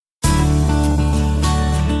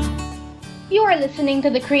You are listening to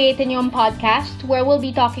the Creatinium podcast, where we'll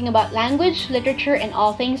be talking about language, literature, and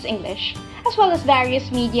all things English, as well as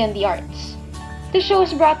various media and the arts. The show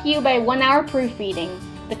is brought to you by 1 Hour Proofreading,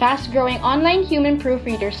 the fast-growing online human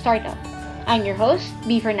proofreader startup. I'm your host,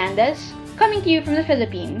 B. Fernandez, coming to you from the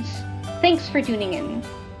Philippines. Thanks for tuning in.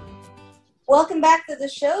 Welcome back to the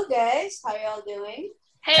show, guys. How y'all doing?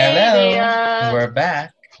 Hey Hello, there. we're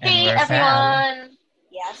back and Hey we're found. everyone.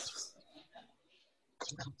 Yes.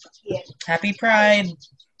 Yeah. Happy Pride!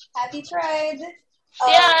 Happy Pride.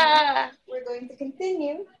 Yeah. We're going to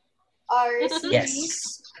continue our series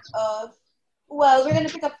Yes. of, well, we're going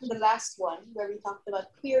to pick up from the last one where we talked about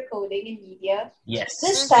queer coding in media. Yes.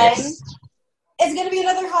 This time, Yes. it's going to be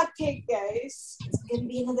another hot take, guys. It's going to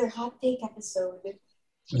be another hot take episode.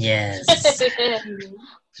 Yes. Mm-hmm.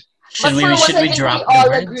 Should But we for one should we second, drop we all the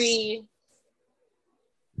words? agree.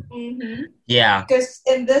 Mm-hmm. Yeah. Because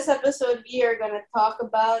in this episode, we are going to talk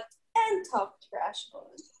about and talk trash on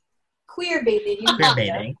queer baiting in Queer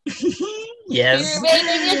media. baiting. Yes. Queer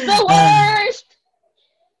baiting is the worst.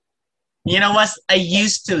 You know what? I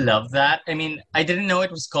used to love that. I mean, I didn't know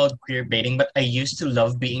it was called queer baiting, but I used to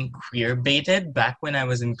love being queer baited back when I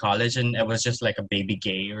was in college and I was just like a baby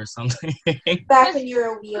gay or something. Back when you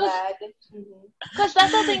were a wee lad. Mm-hmm. Because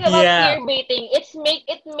that's the thing about Yeah. queer baiting.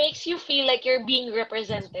 It makes you feel like you're being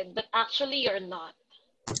represented, but actually you're not.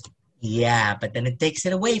 Yeah, but then it takes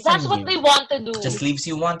it away That's from what you. they want to do. Just leaves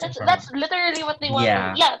you wanting for That's more. literally what they want Yeah.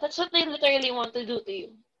 to do. Yeah, that's what they literally want to do to you.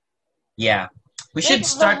 Yeah. We should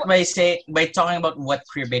start by talking about what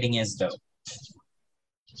queer baiting is, though.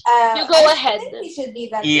 You go I ahead. think we should be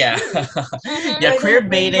that. Yeah. Mhm. Yeah, queer President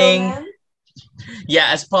baiting. Ringo, man. Yeah,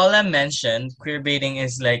 as Paula mentioned, queer baiting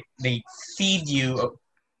is like they feed you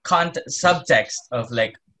subtext of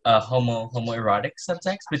like a homoerotic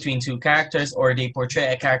subtext between two characters, or they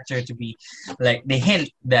portray a character to be like they hint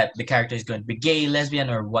that the character is going to be gay, lesbian,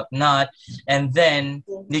 or whatnot, and then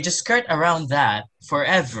they just skirt around that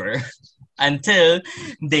forever until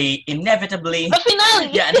they inevitably The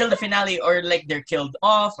finale. until the finale, or like they're killed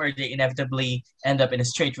off, or they inevitably end up in a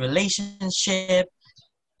straight relationship.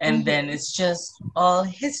 And then it's just all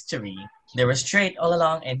history. They were straight all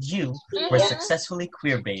along, and you were Mhm. successfully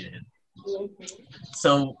queer baited. Mhm.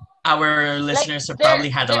 So our listeners have there- probably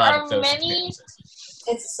had a there lot are of those many- experiences.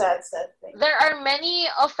 It's a sad thing. There are many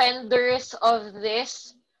offenders of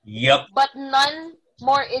this, Yup. but none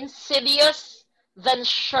more insidious than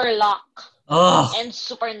Sherlock Oh, and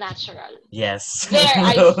Supernatural. yes. There,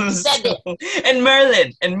 I Those said it. two. And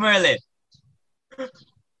Merlin.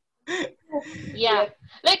 Yeah.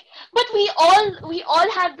 Like, but we all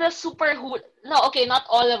had the super who. No, okay, not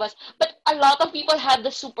all of us, but a lot of people had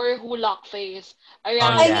the super Hulock phase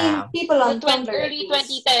around Oh, I yeah. mean, people the on Tumblr. at early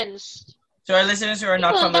least. 2010s. To our listeners who are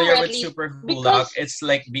not People familiar with directly, Super because- Hulock, it's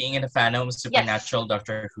like being in a fandom of Supernatural,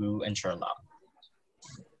 Doctor Who, and Sherlock.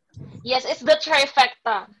 Yes, it's the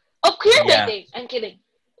trifecta of queer Yeah. baiting. I'm kidding.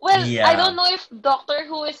 Well, Yeah. I don't know if Doctor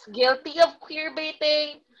Who is guilty of queer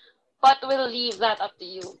baiting, but we'll leave that up to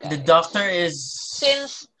you guys. The Doctor is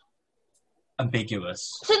Since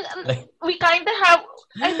ambiguous. Like- we kind of have,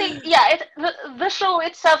 I think, yeah, the show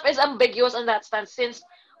itself is ambiguous in that sense, since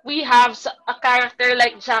we have a character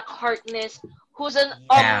like Jack Harkness who's an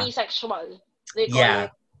Yeah. omnisexual. They call Yeah.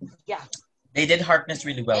 it. Yeah. They did Harkness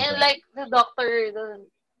really well. And though. like the Doctor doesn't.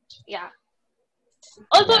 Yeah.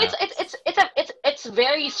 Although Yeah. it's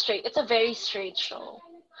very straight. It's a very straight show.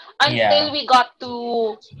 Until Yeah. we got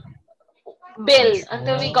to Bill. True.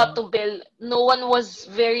 Until we got to Bill, no one was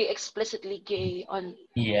very explicitly gay on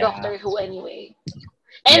Yeah. Doctor Who anyway.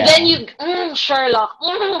 And Yeah. then Sherlock.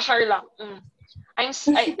 Sherlock. I'm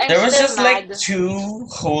There was still just mad. like 2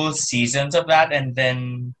 whole seasons of that, and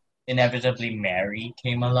then inevitably Mary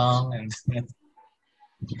came along, and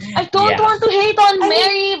I don't Yeah. want to hate on I mean-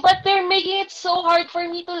 Mary, but they're making it so hard for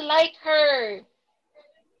me to like her.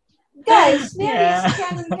 Guys, Mary Yeah. is a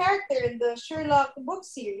canon character in the Sherlock book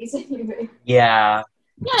series anyway. yeah.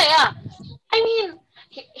 Yeah. I mean,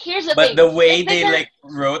 here's the But thing. the way It they doesn't- like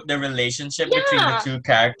wrote the relationship between the Yeah. 2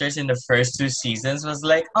 characters in the first 2 seasons was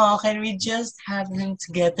like, oh, can we just have them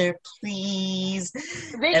together, please?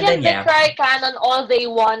 They And can then, yeah. decry canon all they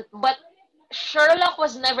want, but Sherlock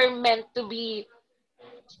was never meant to be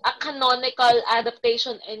a canonical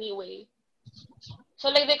adaptation anyway. So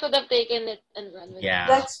like they could have taken it and run with Yeah. it.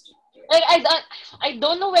 That's Like I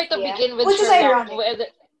don't know where to Yeah. begin with Which is Sherlock.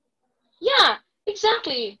 ironic. Yeah,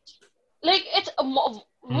 exactly. Like it's a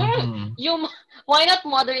Mhm. why not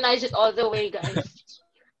modernize it all the way, guys?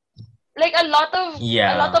 Like a lot of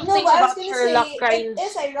Yeah. no, things but I was about gonna Sherlock say kinds. it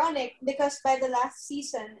is ironic because by the last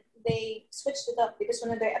season they switched it up because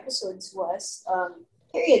one of their episodes was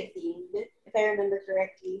period themed, I remember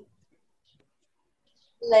correctly.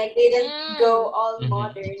 Like, they didn't go all Mhm.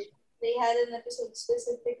 modern. They had an episode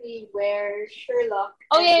specifically where Sherlock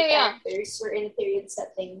Oh, and yeah, the yeah, yeah. characters were in a period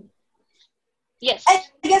setting. Yes. I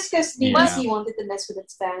guess because the Yeah. BBC wanted to mess with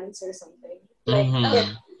its fans or something. Like, Mhm.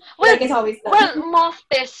 it, Well, like it's always done. well,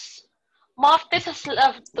 Moftis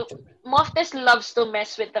loves to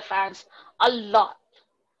mess with the fans a lot.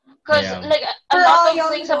 Because, Yeah. like, a For lot all of y'all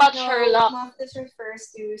things who about don't know, Sherlock, Moffat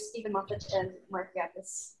refers to Stephen Moffat and Mark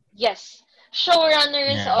Gatiss. yes,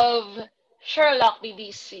 showrunners Yeah. of Sherlock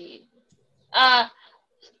BBC. Uh,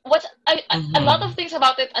 a lot of Mhm. things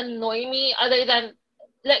about it annoy me, other than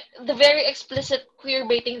like the very explicit queer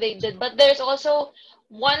baiting they did. But there's also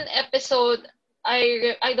one episode,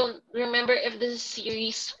 I don't remember if this is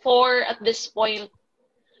series 4 at this point,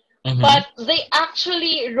 Mhm. but they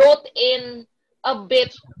actually wrote in a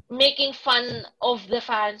bit making fun of the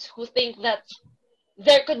fans who think that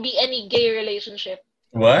there could be any gay relationship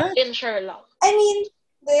What? in Sherlock. I mean,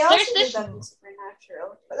 they also There's did this, that in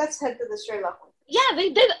Supernatural. But let's head to the Sherlock one. yeah, they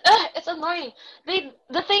did. It's annoying.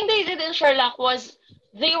 The thing they did in Sherlock was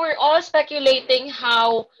they were all speculating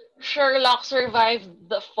how Sherlock survived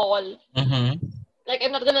the fall. Mhm. Like,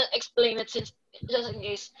 I'm not gonna explain it since just in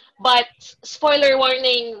case, but spoiler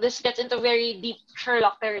warning, this gets into very deep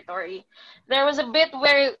Sherlock territory. There was a bit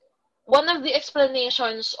where one of the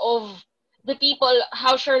explanations of the people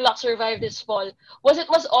how Sherlock survived his fall was it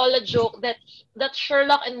was all a joke that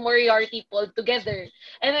Sherlock and Moriarty pulled together.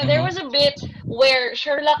 And then there Mhm. was a bit where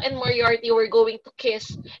Sherlock and Moriarty were going to kiss,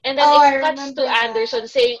 and then Oh, I it cuts to remember that. Anderson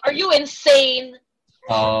saying, "Are you insane?"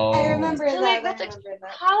 Oh. I remember So, that. like, I that's remember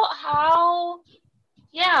that. how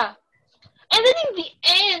yeah. And then in the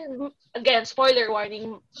end, again, spoiler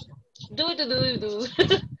warning, do.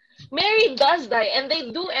 Mary does die, and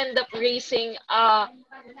they do end up raising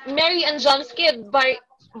Mary and John's kid by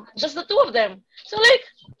just the two of them. So, like,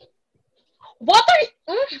 what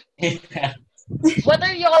Yeah. what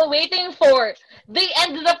are y'all waiting for? They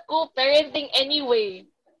ended up co-parenting anyway.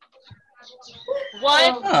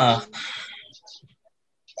 What? Oh, Huh. man.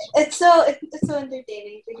 It's so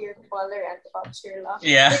entertaining to hear Paul rant about Sherlock.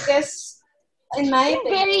 Yeah. Because in my I'm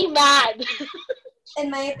very opinion, mad.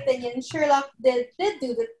 Sherlock did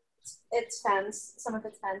do some of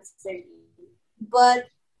its fans dirty. But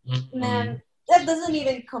Mhm. man, that doesn't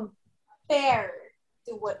even compare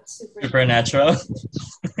to what Supernatural.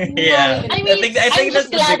 Not Yeah. even I mean, I think I'm that's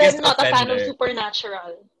just the glad biggest I'm not a fan of offender.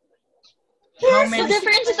 Supernatural. How The many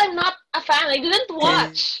difference is I'm not a fan. I didn't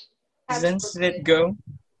watch. seasons did it go?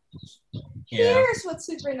 Yeah. Here's what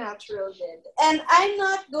Supernatural did. And I'm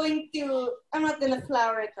not gonna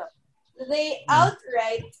flower it up. They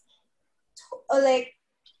outright like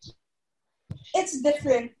it's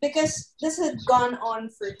different because this had gone on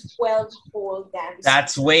for 12 whole damn seasons.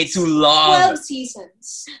 That's way too long. 12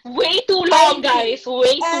 seasons. Way too long, guys.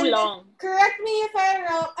 Way too And long. correct me if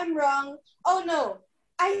I'm wrong. Oh no,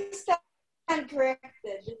 I stand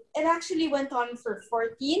corrected. It actually went on for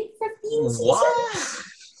 14, 15 seasons. What?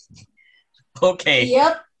 Okay.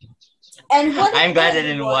 Yep. And what I'm glad I it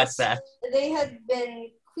didn't was, watch that. They had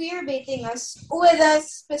been queer baiting us with a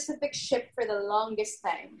specific ship for the longest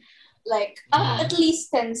time. Like at least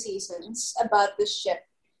 10 seasons about this ship.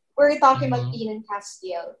 We're talking about Dean and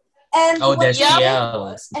Castiel. And Oh, what there's they did TL.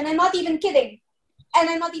 was, and I'm not even kidding. And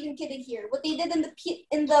I'm not even kidding here. What they did in the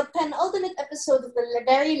penultimate episode of the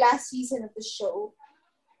very last season of the show,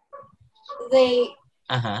 they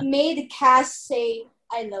Uh-huh. made Cass say,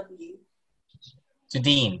 "I love you." To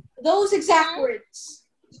Dean. Those exact words.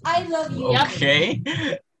 I love you. Okay.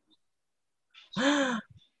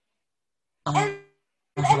 And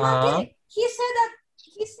I'm not Uh-huh. kidding. He said that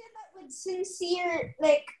with sincere,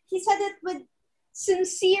 like he said it with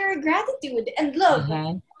sincere gratitude and love.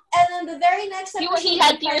 Mhm. And then the very next episode, He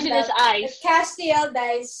had we tears find in his out eyes. that Castiel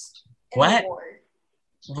dies in What? the war.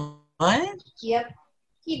 What? Yep,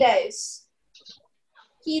 he dies.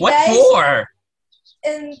 He What dies for?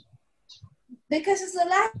 because it's the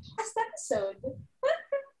last episode.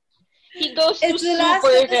 He goes to It's the last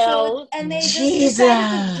Super episode, Hell. and they just Jesus.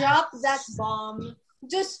 decided to drop that bomb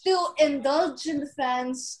just to indulge in the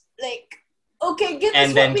fans. Like, okay, give us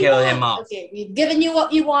And then what we kill want. him off. Okay, we've given you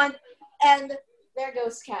what you want, and there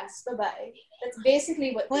goes Cass. Bye bye. That's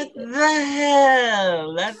basically what What they did. the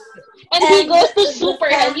hell? That And he goes to the Super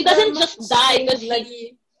Hell. He doesn't fandom just die because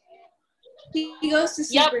bloody. He goes to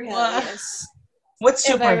Yep. Super Hell. Yes, what's if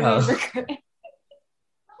I Super Hell? remember correctly.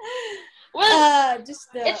 well,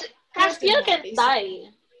 Just the it's Castiel can't basically.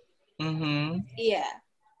 die. Mm-hmm. Yeah.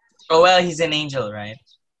 Oh well, he's an angel, right?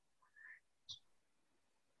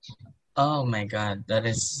 Oh my god, that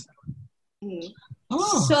is. Mm.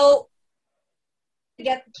 Oh. So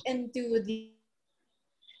get into the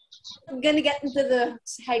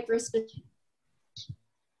hyper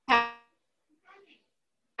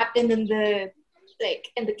happened in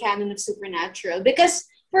the canon of Supernatural, because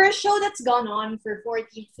for a show that's gone on for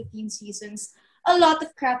 14, 15 seasons, a lot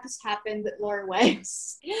of crap has happened with lore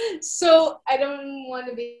wise. So I don't want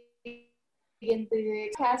to be into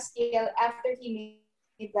Castiel after he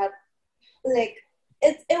made that, like,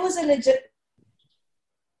 it was a legit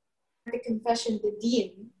confession to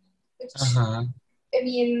Dean, which Uh-huh. I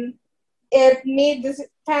mean, it made the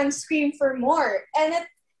fans scream for more, and it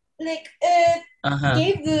Uh-huh.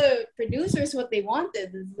 gave the producers what they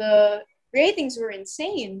wanted. The ratings were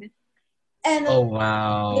insane, and Oh, then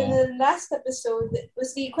wow. the last episode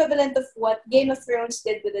was the equivalent of what Game of Thrones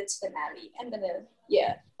did with its finale.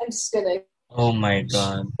 I'm just gonna. Oh, my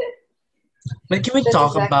God. But can we That's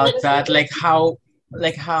talk exactly about what that? it Like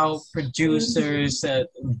how is. producers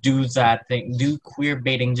do that thing, do queer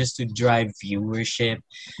baiting just to drive viewership,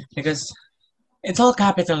 because it's all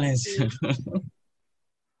capitalism.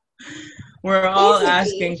 We're all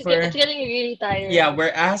asking Basically, It's for, getting really yeah, tiring. we're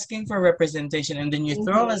asking for representation, and then you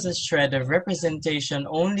throw us mm-hmm. a shred of representation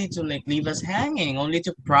only to like leave us hanging, only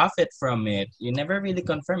to profit from it. You never really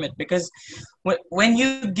confirm it, because when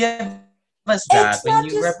you give us that, when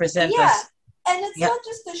you It's not represent just us, and it's yeah, not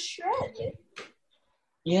just a shred.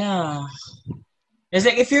 yeah. It's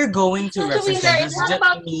like if you're going to No, to be represent fair, us, it's not just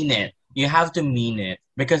about. mean it. You have to mean it,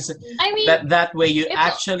 because I mean, that way you it's.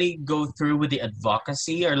 actually go through with the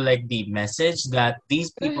advocacy, or like the message that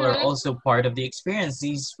these people are Mm-hmm. also part of the experience.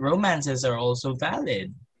 These romances are also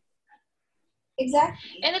valid.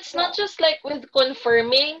 Exactly. And it's Yeah. not just like with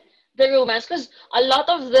confirming the romance, because a lot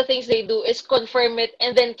of the things they do is confirm it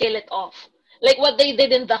and then kill it off. Like what they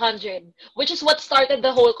did in The 100, which is what started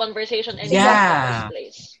the whole conversation anyway in the Exactly. first Yeah,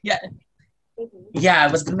 place. yeah, Mm-hmm. yeah. I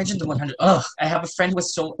was gonna mention the 100. Ugh, I have a friend who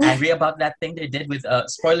was so angry about that thing they did with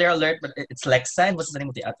spoiler alert, but it's Lexa. And what's the name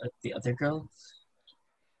of the other girl?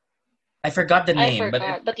 I forgot the I name, but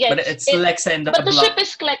forgot. But yeah, it's Lexa and the but the ship blonde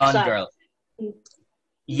is girl. Klexan.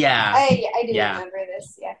 Yeah, I do yeah, remember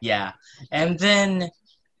this. Yeah. yeah. And then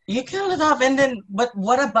you kill it off, and then but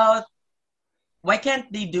what about, why can't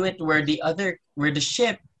they do it where the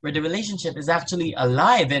ship, where the relationship is actually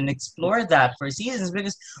alive, and explore that for seasons?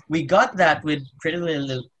 Because we got that with Pretty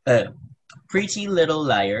Little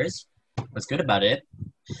Liars. What's good about it?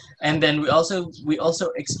 And then we also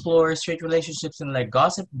explore straight relationships in like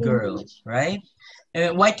Gossip Girl, Mm-hmm. right?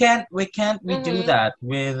 And why can't we do Mm-hmm. that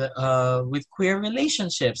with queer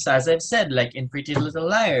relationships, as I've said, like in Pretty Little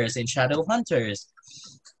Liars, in Shadowhunters,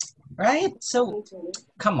 right? So Mm-hmm.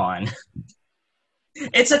 come on.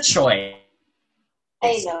 It's a choice.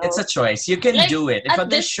 I It's a know. choice. You can Like do it. If at other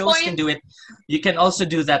this shows can point, do it, you can also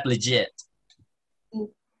do that legit.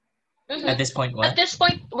 At mhm. this point, At what? this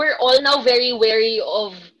point, we're all now very wary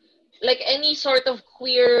of like any sort of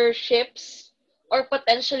queer ships or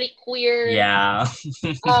potentially queer Yeah.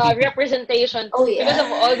 representation Oh because of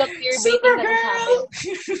yeah. all the queer baiting that has happened.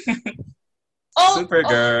 Supergirl. Oh, oh, the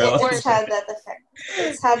Supergirl. It's worst. had that effect.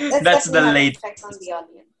 It's That's the definitely had an late. effect on the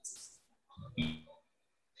audience.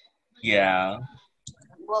 Yeah.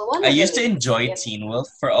 Well, one I of the used to latest. enjoy Yep. Teen Wolf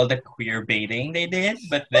for all the queer baiting they did,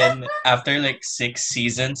 but then after like 6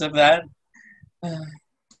 seasons of that,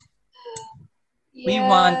 we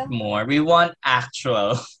want Yeah. more. We want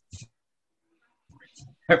actual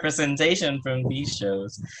representation from these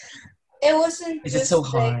shows. It wasn't Is it so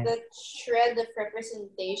just like hard? the shred of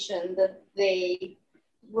representation that they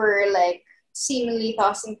were like seemingly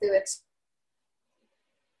tossing to its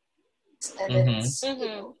and Mm-hmm.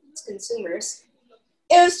 Mm-hmm. its consumers.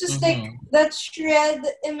 It was just like Mm-hmm. that shred.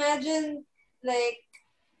 Like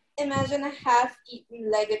imagine a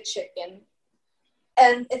half-eaten leg of chicken,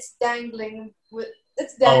 and it's Oh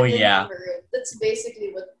dangling yeah. from the roof. That's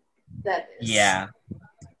basically what that is. Yeah.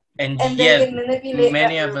 And And they yet can manipulate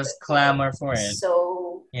many that of roof us at will. clamor for it.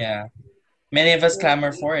 So Yeah. Many of us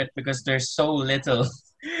clamor mhm. for it because there's so little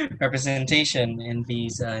representation in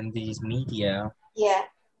these media. Yeah.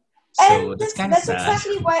 So And that's kind of that's sad.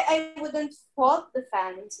 exactly why I wouldn't fault the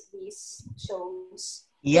fans of these shows,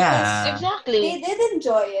 because Yeah. they Exactly. did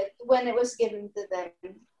enjoy it when it was given to them.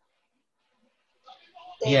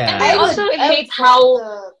 Like And I Yeah. also I would hate fault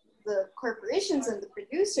how the corporations and the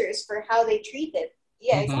producers for how they treat it.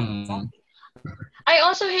 Yeah, Mm-hmm. exactly. I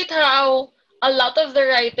also hate how a lot of the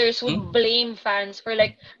writers would Hmm? blame fans for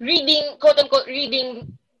like reading, quote unquote,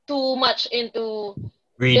 reading too much into the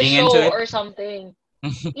Reading into show it. or something.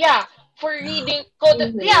 Yeah, for reading, quote,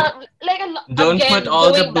 Mm-hmm. yeah, like Don't put again, all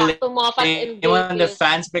the going back blame to Moffat on and the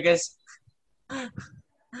fans, Gatiss. because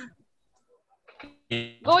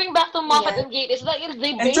Going back to Moffat Yeah. and Gate, it's like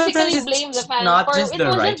they And sometimes basically blame the it's fans not for just it the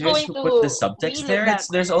wasn't writers going who put the to subtext be like there. that.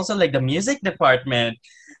 There's also like the music department,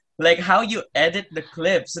 like how you edit the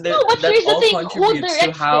clips. No, but That here's the all thing: who contributes to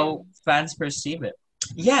directs how them? fans perceive it.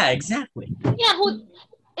 Yeah, exactly. Yeah, who?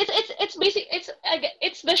 It's basic.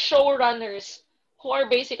 It's the showrunners who are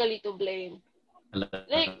basically to blame.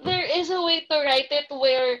 Like there is a way to write it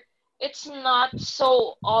where it's not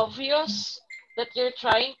so obvious that you're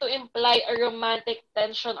trying to imply a romantic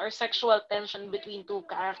tension or sexual tension between two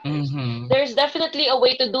characters. Mm-hmm. There's definitely a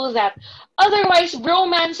way to do that. Otherwise,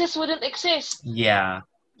 bromances wouldn't exist. Yeah,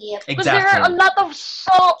 Yep. Because there are exactly. a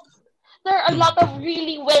lot of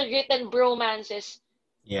really well written bromances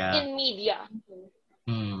Yeah. in media.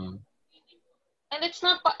 Mm. And it's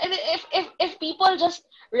not and if people just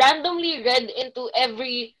randomly read into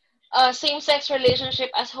every same-sex relationship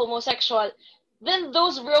as homosexual, then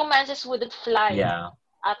those romances wouldn't fly Yeah.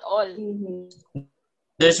 at all. Mm-hmm.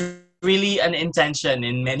 There's really an intention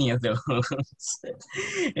in many of those,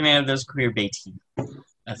 in many of those queerbaiting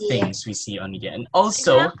things we see on media. And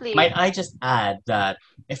also, Exactly. might I just add that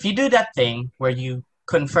if you do that thing where you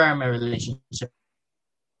confirm a relationship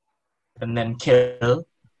and then kill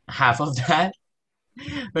half of that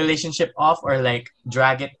relationship off, or like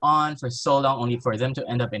drag it on for so long only for them to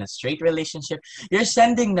end up in a straight relationship, you're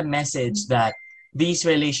sending the message that these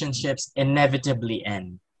relationships inevitably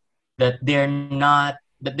end, that they're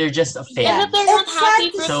just a And Yeah. that they're phase. not It's sad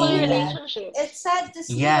happy, to fruitful see So that. relationships. It's sad to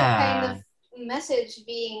see that kind yeah, of message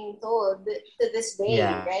being told to this day,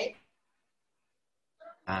 yeah, right?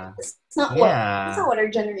 uh, It's not yeah, what our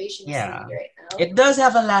generation is yeah. doing right now. It does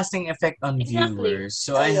have a lasting effect on Exactly. viewers.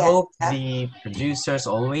 So Oh I yeah. hope the producers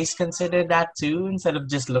always consider that too, instead of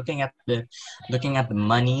just looking at the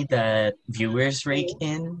money that viewers rake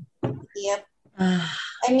in. Yep. Yeah.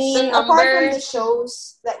 I The mean, apart from the numbers.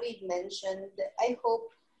 shows that we've mentioned,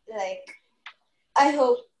 like I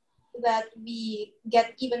hope that we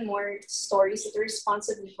get even more stories that are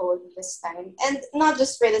responsibly told this time, and not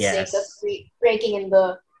just for the sake of Yes. raking in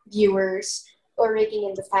the viewers or raking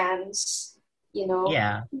in the fans,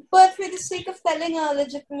 Yeah. but for the sake of telling a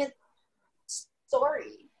legitimate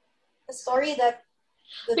story, a story that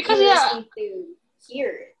the Because viewers yeah, need to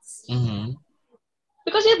hear. Mm-hmm.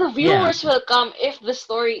 the Yeah. viewers will come if the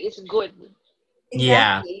story is good.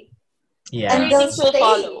 Yeah. Exactly. The And Yeah. ratings will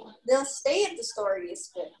follow. they'll stay if the story is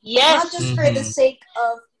good. Not just Yes. for the Mm-hmm. sake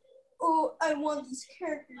of, oh, I want these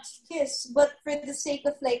characters to kiss, but for the sake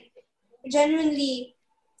of like genuinely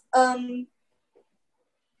um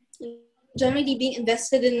genuinely being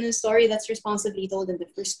invested in a story that's responsibly told in the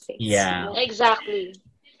first place. Yeah. Exactly.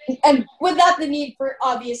 And without the need for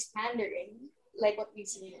obvious pandering, like what we've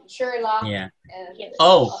seen in Sherlock Yeah. and Yes.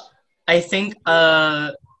 Oh, I think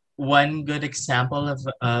one good example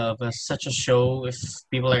of such a show, if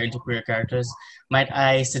people are into queer characters, might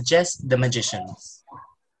I suggest The Magicians.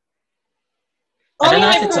 I oh don't know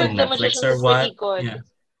yeah, if I've it's on heard The Netflix Magicians or is what. pretty good. Yeah.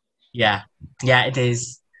 Yeah. Yeah, it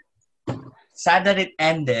is. Sad that it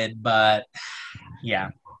ended, but yeah.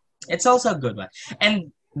 It's also a good one.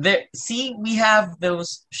 And we have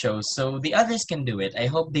those shows, so the others can do it. I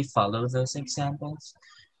hope they follow those examples.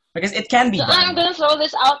 Because it can be So I'm done. gonna throw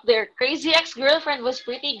this out there. Crazy Ex-Girlfriend was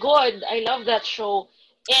pretty good. I love that show.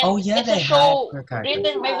 Oh And yeah, it's a they had show queer characters.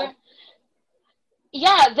 written by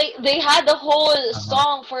yeah. they had a whole Uh-huh.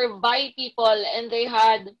 song for bi people, and they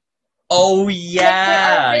had Oh there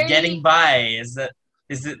are yeah, Getting very By. Is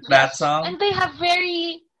it that yes, song? and they have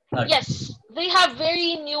very Okay. yes, they have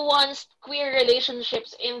very nuanced queer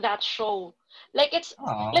relationships in that show. Like it's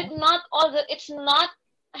Aw. like not all the it's not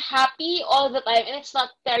happy all the time, and it's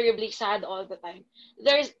not terribly sad all the time.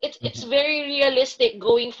 It's Mhm. very realistic,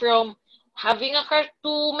 going from having a crush,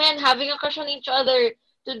 two men having a crush on each other,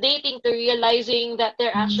 to dating, to realizing that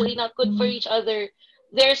they're actually not good for each other.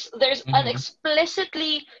 There's an Mhm.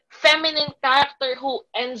 explicitly feminine character who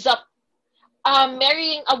ends up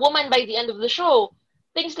marrying a woman by the end of the show.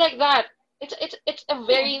 Things like that. It's a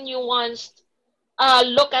very nuanced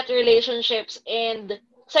look at relationships and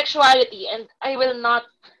sexuality, and I will not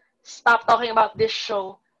stop talking about this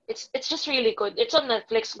show. It's just really good. It's on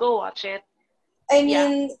Netflix. Go watch it. I Yeah,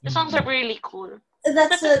 mean, the songs are Mhm. really cool.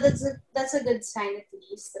 that's a good sign at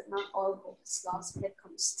least that not all hope is lost when it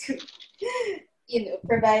comes to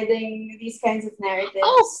providing these kinds of Oh,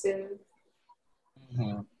 narratives to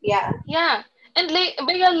Mhm. yeah. yeah. And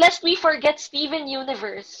lest we forget Steven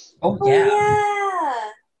Universe. Oh Oh yeah.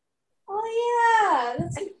 yeah. Oh yeah.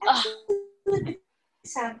 That's an Uh, excellent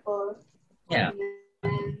example. Yeah.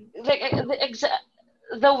 Man. like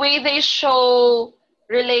the way they show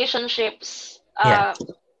relationships, Yeah.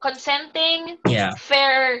 consenting, Yeah.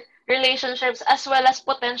 fair relationships as well as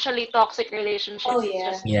potentially toxic relationships. Oh, It's yeah.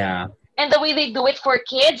 just- Yeah. and the way they do it for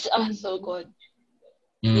kids, so good.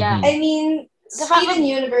 Yeah. I mean, The fact Steven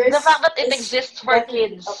that- Universe. The fact that it is exists for definitely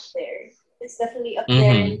kids. up there. It's definitely up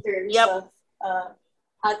there in terms Yep. of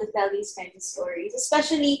how to tell these kinds of stories.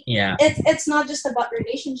 Especially, Yeah. it's not just about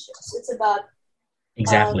relationships. It's about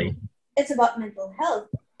Exactly. it's about mental health,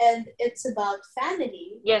 and it's about family,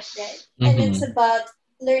 Yes. right? And Mhm. it's about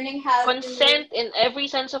learning how Consent in every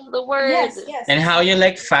sense of the to word. yes. And how you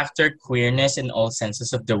like factor queerness in all senses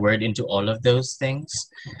of the word into all of those things.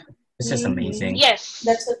 It's just Mhm. amazing. Yes.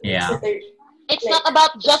 That's what makes Yeah. it It's like, not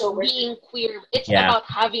about just so worth being queer. It's Yeah. about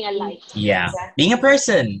having a life. Yeah. Exactly. Being a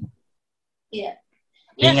person. Yeah.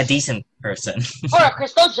 Being a Yes. decent person. Or a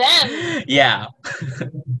crystal gem. Yeah.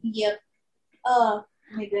 Yep. Oh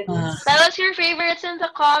my goodness. Tell us your favorites in the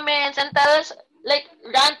comments and tell us, like,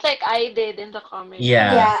 rant like I did in the comments.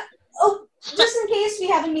 Yeah. Oh, just in case we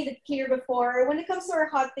haven't made it clear before, when it comes to our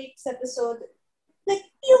hot takes episode, like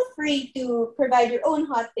feel free to provide your own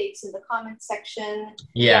hot takes in the comment section.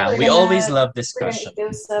 Yeah. We're We gonna- always love We're discussion. gonna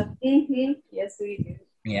eat those up. Mm-hmm. Yes, we do.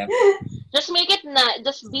 Yeah. Just make it nice.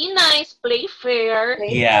 Just be nice. Play fair.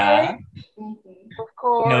 Right Yeah. Mm-hmm. Of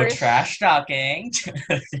course. No trash talking.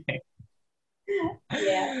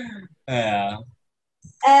 Yeah. Yeah.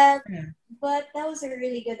 But that was a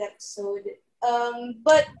really good episode.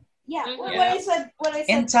 But yeah, Mhm. what Yeah. I said.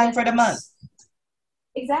 In time for the month.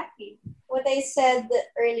 Exactly. What I said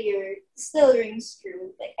earlier still rings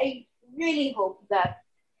true. Like I really hope that,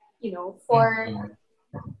 for Mhm.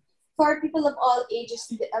 for people of all ages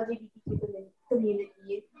in the LGBTQ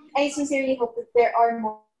community, I sincerely hope that there are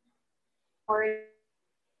more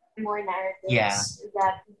narratives Yeah.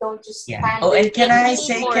 that don't just Yeah. hand Oh, and it can in I need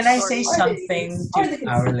say more say stories. Or the something readers. Or the to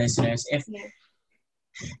our consumers. listeners? Yeah.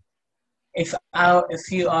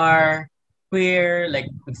 If you are queer, like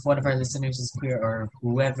if one of our listeners is queer or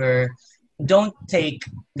whoever, don't take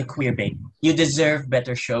the queer bait. You deserve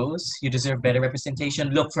better shows. You deserve better representation.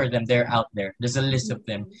 Look for them. They're out there. There's a list of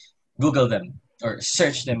them. Google them or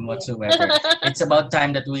search them whatsoever. It's about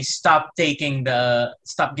time that we stop giving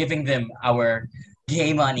them our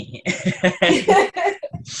gay money.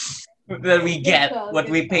 That we get call, what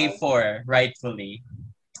good we pay call. for rightfully.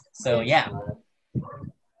 So yeah.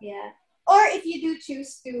 Yeah. Or if you do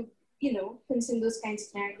choose to, consume those kinds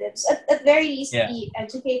of narratives, at very least Yeah. be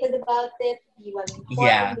educated about it, be well informed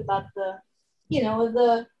Yeah. about the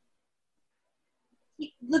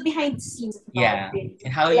behind the scenes about Yeah. it, really.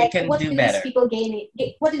 And how you can what do do better. these people gain?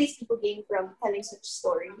 What do these people gain from telling such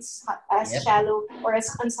stories, as Yep. shallow or as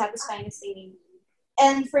unsatisfying as they may be?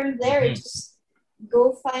 And from there, Mhm. just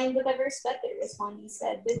go find whatever's better, as Mondi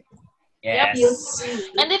said. Yes. Feel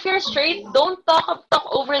free. And if you're straight, don't talk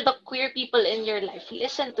over the queer people in your life.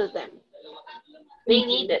 Listen to them. They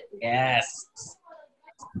need it. Yes.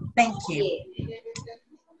 Thank you. Yeah.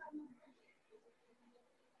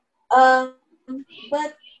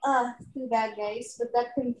 But too bad, guys. But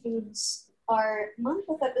that concludes our month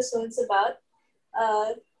of episodes about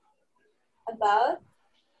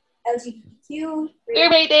LGBTQ, Queer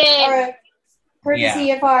baiting. or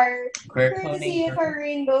courtesy of our Queer courtesy of our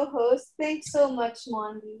rainbow host. Thanks so much,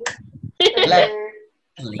 Mondi,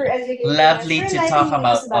 Lovely. for educating Lovely us, to for talk enlightening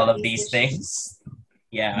about us all of these these issues. things.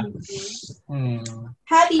 Yeah. Hmm.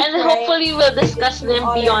 Happy And Pride hopefully we'll discuss to them all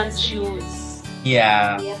our beyond listeners. June.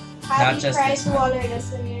 Yeah. Yep. Happy just Pride this to month. all our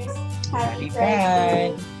listeners. Happy Happy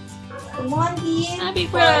Pride Pride. to Mondi. Happy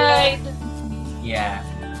Pride. Yeah.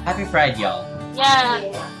 Happy Pride, y'all. Yeah.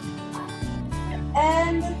 Yeah.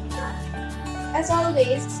 And as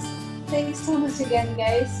always, thanks so much again,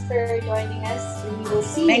 guys, for joining us. And we will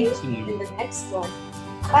see Thank you you. in the next one.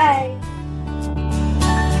 Bye.